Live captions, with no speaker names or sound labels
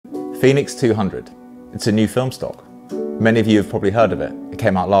Phoenix 200. It's a new film stock. Many of you have probably heard of it. It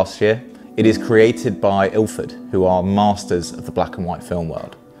came out last year. It is created by Ilford, who are masters of the black and white film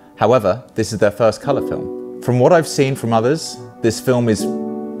world. However, this is their first colour film. From what I've seen from others, this film is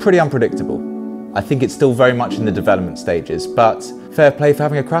pretty unpredictable. I think it's still very much in the development stages, but fair play for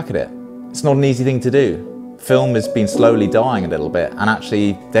having a crack at it. It's not an easy thing to do. Film has been slowly dying a little bit, and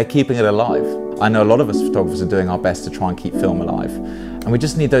actually they're keeping it alive. I know a lot of us photographers are doing our best to try and keep film alive, and we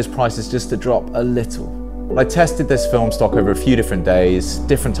just need those prices just to drop a little. I tested this film stock over a few different days,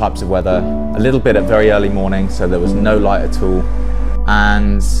 different types of weather, a little bit at very early morning, so there was no light at all,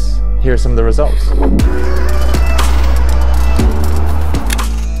 and here are some of the results.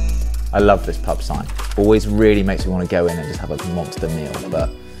 I love this pub sign. Always really makes me want to go in and just have a monster meal,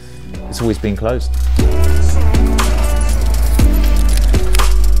 but it's always been closed.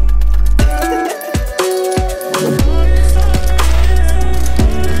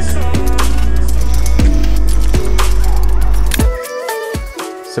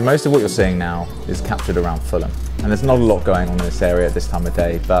 So most of what you're seeing now is captured around Fulham, and there's not a lot going on in this area at this time of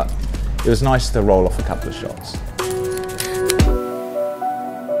day, but it was nice to roll off a couple of shots.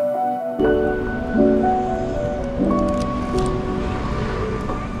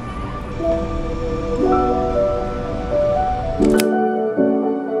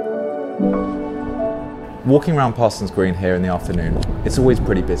 Walking around Parsons Green here in the afternoon, it's always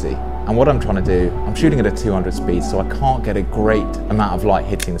pretty busy. And what I'm trying to do, I'm shooting at a 200 speed, so I can't get a great amount of light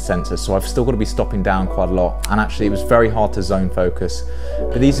hitting the sensors, so I've still got to be stopping down quite a lot. And actually it was very hard to zone focus.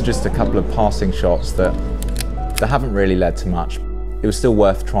 But these are just a couple of passing shots that haven't really led to much. It was still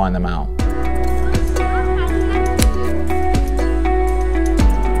worth trying them out.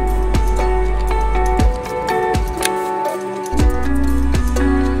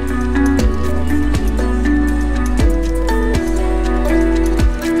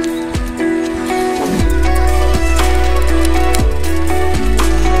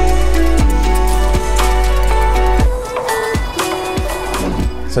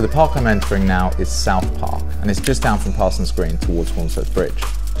 So the park I'm entering now is South Park, and it's just down from Parsons Green towards Wandsworth Bridge.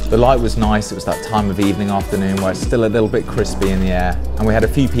 The light was nice, it was that time of evening, afternoon, where it's still a little bit crispy in the air, and we had a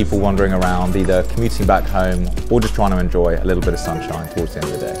few people wandering around, either commuting back home or just trying to enjoy a little bit of sunshine towards the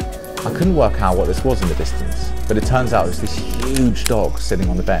end of the day. I couldn't work out what this was in the distance, but it turns out it was this huge dog sitting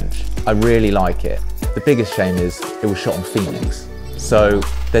on the bench. I really like it. The biggest shame is it was shot on Phoenix. So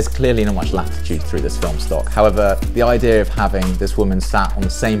there's clearly not much latitude through this film stock. However, the idea of having this woman sat on the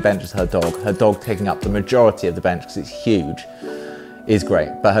same bench as her dog taking up the majority of the bench because it's huge, is great.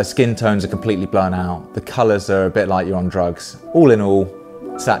 But her skin tones are completely blown out. The colours are a bit like you're on drugs. All in all,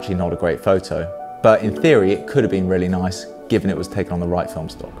 it's actually not a great photo. But in theory, it could have been really nice, given it was taken on the right film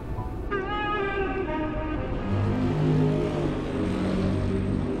stock.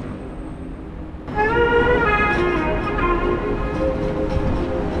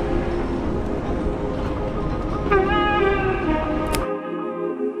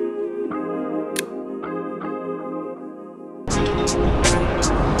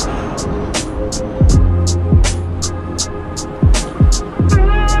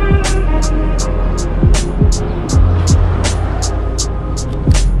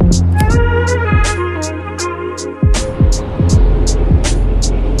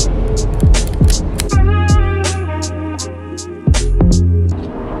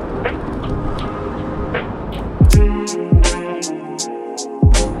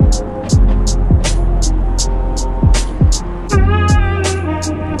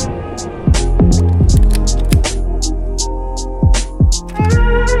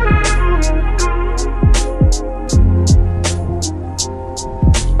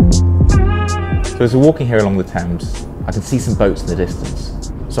 So as we're walking here along the Thames, I can see some boats in the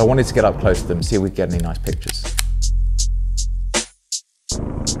distance. So I wanted to get up close to them and see if we could get any nice pictures.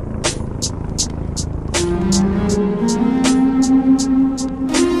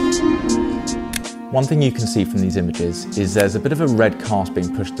 One thing you can see from these images is there's a bit of a red cast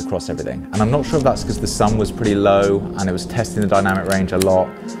being pushed across everything. And I'm not sure if that's because the sun was pretty low and it was testing the dynamic range a lot.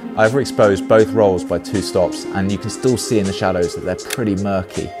 I overexposed both rolls by 2 stops, and you can still see in the shadows that they're pretty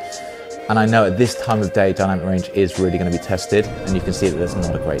murky. And I know at this time of day, dynamic range is really going to be tested, and you can see that there's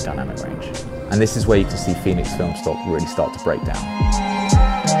not a great dynamic range. And this is where you can see Phoenix film stock really start to break down.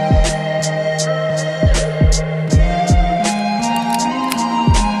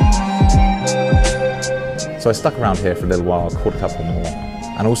 So I stuck around here for a little while, caught a couple more,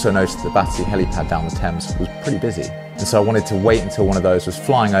 and also noticed that the Battersea helipad down the Thames was pretty busy. And so I wanted to wait until one of those was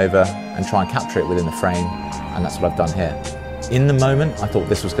flying over and try and capture it within the frame, and that's what I've done here. In the moment, I thought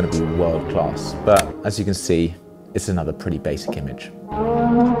this was going to be world class, but as you can see, it's another pretty basic image.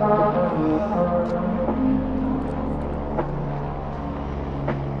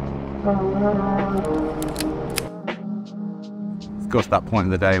 It's got to that point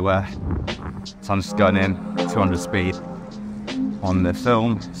of the day where sun's just going in 200 speed on the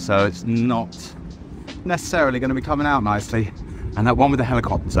film, so it's not necessarily going to be coming out nicely. And that one with the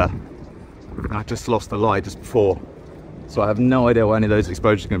helicopter, I just lost the light just before, so I have no idea what any of those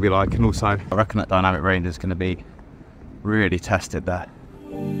exposures are going to be like. And also, I reckon that dynamic range is going to be really tested there.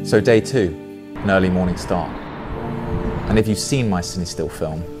 So day 2, an early morning start. And if you've seen my cine still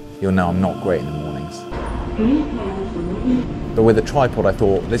film, you'll know I'm not great in the mornings. But with a tripod, I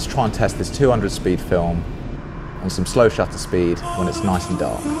thought, let's try and test this 200 speed film on some slow shutter speed when it's nice and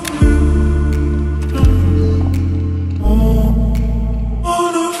dark.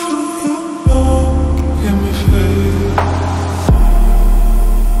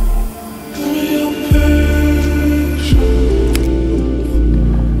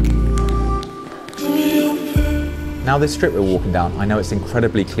 Now this strip we're walking down, I know it's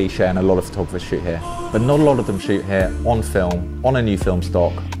incredibly cliche and a lot of photographers shoot here, but not a lot of them shoot here on film, on a new film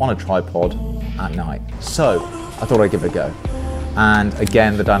stock, on a tripod, at night. So I thought I'd give it a go. And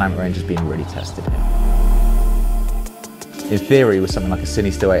again, the dynamic range has been really tested here. In theory, with something like a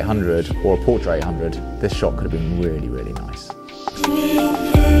Cine Still 800 or a Portrait 800, this shot could have been really, really nice.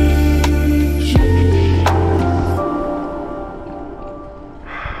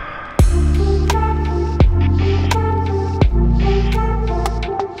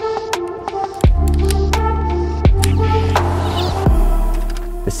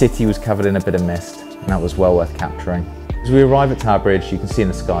 The city was covered in a bit of mist, and that was well worth capturing. As we arrive at Tower Bridge, you can see in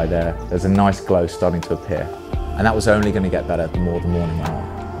the sky there's a nice glow starting to appear. And that was only going to get better the more the morning went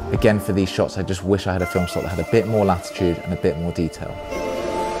on. Again, for these shots, I just wish I had a film stock that had a bit more latitude and a bit more detail.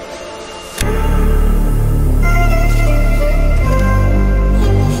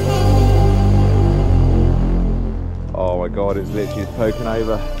 Oh my God, it's literally poking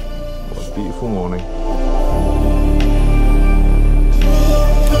over. What a beautiful morning.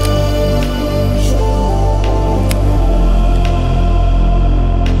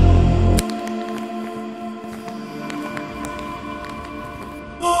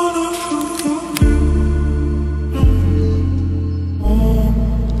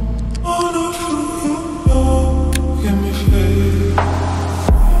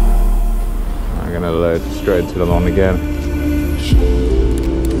 Straight into the lawn again.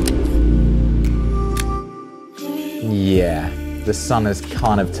 Yeah, the sun has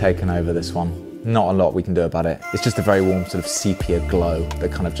kind of taken over this one. Not a lot we can do about it. It's just a very warm sort of sepia glow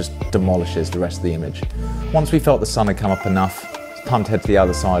that kind of just demolishes the rest of the image. Once we felt the sun had come up enough, it's time to head to the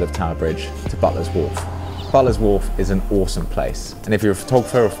other side of Tower Bridge, to Butler's Wharf. Butler's Wharf is an awesome place, and if you're a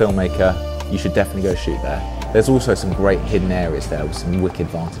photographer or filmmaker, you should definitely go shoot there. There's also some great hidden areas there with some wicked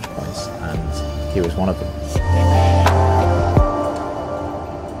vantage points, and here is one of them.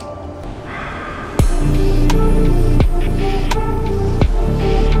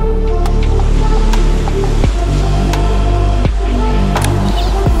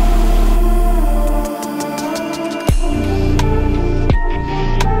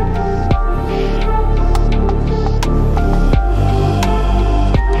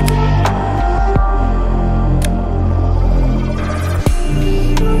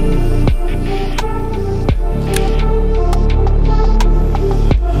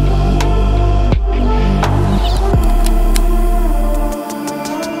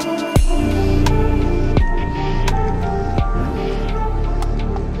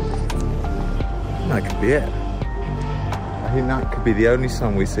 That could be it. I think that could be the only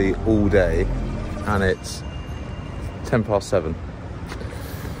sun we see all day, and it's 7:10.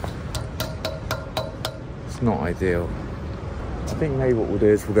 It's not ideal. I think maybe what we'll do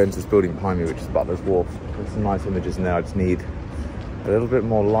is we'll go into this building behind me, which is Butler's Wharf. There's some nice images in there. I just need a little bit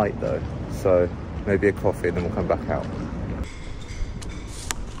more light though, so maybe a coffee and then we'll come back out.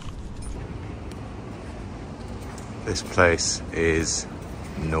 This place is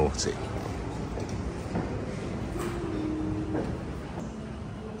naughty.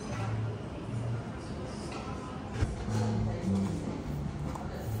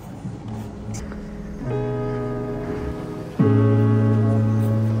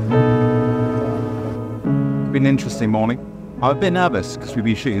 It's been an interesting morning. I'm a bit nervous because we've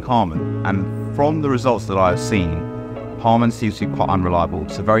been shooting HARMAN, and from the results that I've seen, HARMAN seems to be quite unreliable.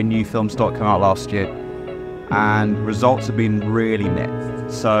 It's a very new film stock, came out last year, and results have been really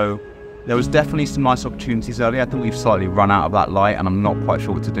mixed. So there was definitely some nice opportunities earlier. I think we've slightly run out of that light, and I'm not quite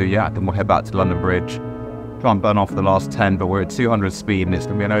sure what to do yet. I think we'll head back to London Bridge, try and burn off the last 10, but we're at 200 speed, and it's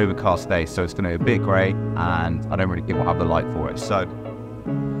going to be an overcast day, so it's going to be a bit grey, and I don't really think we'll have the light for it. So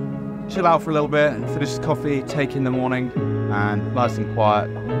chill out for a little bit and finish the coffee, take in the morning, and nice and quiet.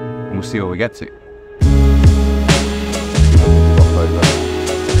 and we'll see where we get to.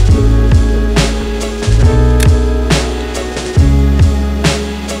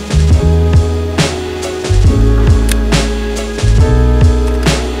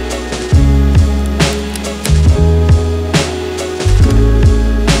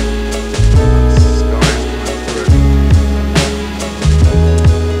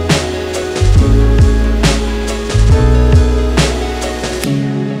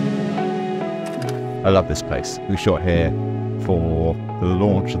 I love this place. We shot here for the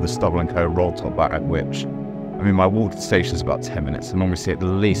launch of the Stubble & Co. roll top bag, which, I mean, my walk to the station is about 10 minutes. I normally see at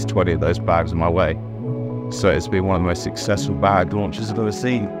least 20 of those bags on my way. So it's been one of the most successful bag launches I've ever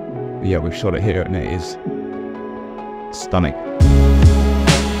seen. But yeah, we've shot it here and it is stunning.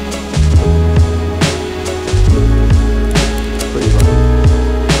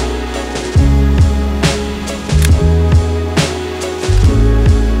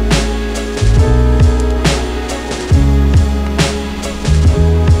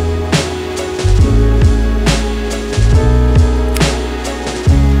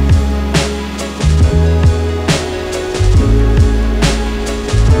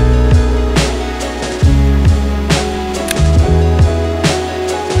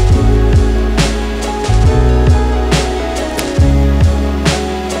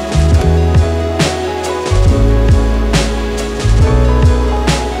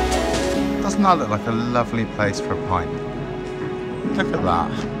 Doesn't that look like a lovely place for a pint? Look at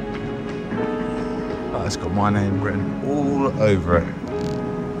that. Oh, it's got my name written all over it.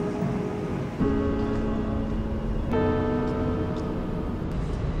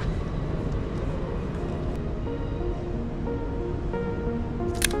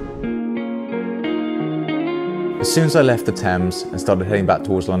 As soon as I left the Thames and started heading back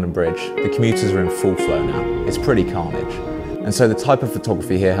towards London Bridge, the commuters are in full flow now. It's pretty carnage. And so the type of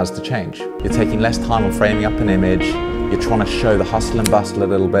photography here has to change. You're taking less time on framing up an image, you're trying to show the hustle and bustle a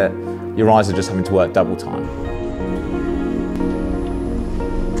little bit, your eyes are just having to work double time.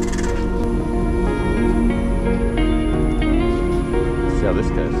 See how this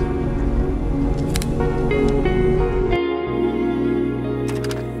goes.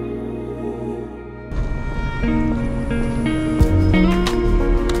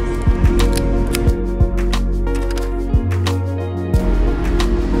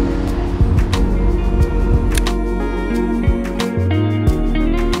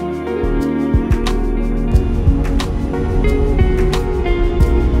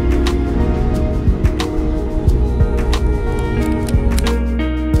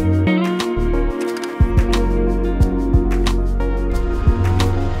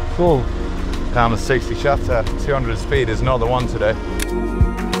 Cool. Down the 60 shutter, 200 speed is not the one today.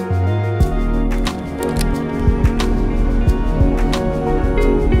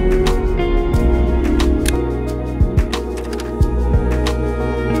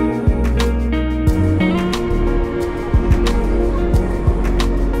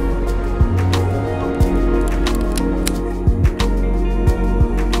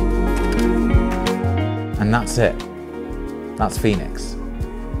 And that's it. That's Phoenix.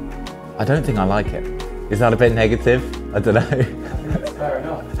 I don't think I like it. Is that a bit negative? I don't know. That's fair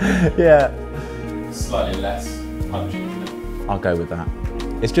enough. Yeah. Slightly less punchy, isn't it? I'll go with that.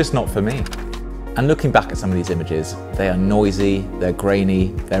 It's just not for me. And looking back at some of these images, they are noisy, they're grainy,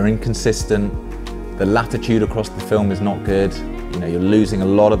 they're inconsistent. The latitude across the film is not good. You know, you're losing a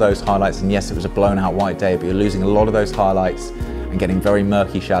lot of those highlights, and yes, it was a blown out white day, but you're losing a lot of those highlights and getting very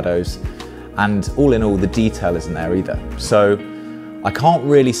murky shadows. And all in all, the detail isn't there either. So I can't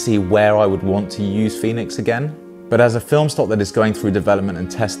really see where I would want to use Phoenix again, but as a film stock that is going through development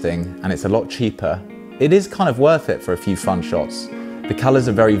and testing, and it's a lot cheaper, it is kind of worth it for a few fun shots. The colours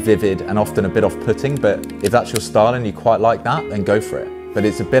are very vivid and often a bit off-putting, but if that's your style and you quite like that, then go for it. But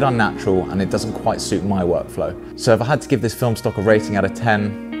it's a bit unnatural and it doesn't quite suit my workflow. So if I had to give this film stock a rating out of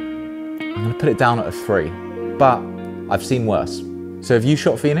 10, I'm gonna put it down at a 3, but I've seen worse. So have you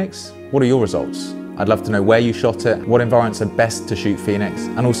shot Phoenix? What are your results? I'd love to know where you shot it, what environments are best to shoot Phoenix,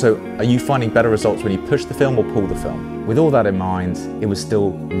 and also, are you finding better results when you push the film or pull the film? With all that in mind, it was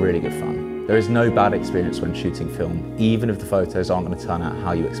still really good fun. There is no bad experience when shooting film, even if the photos aren't going to turn out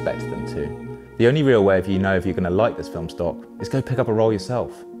how you expect them to. The only real way if you know if you're going to like this film stock is go pick up a roll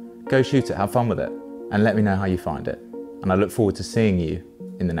yourself. Go shoot it, have fun with it, and let me know how you find it. And I look forward to seeing you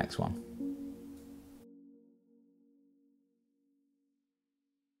in the next one.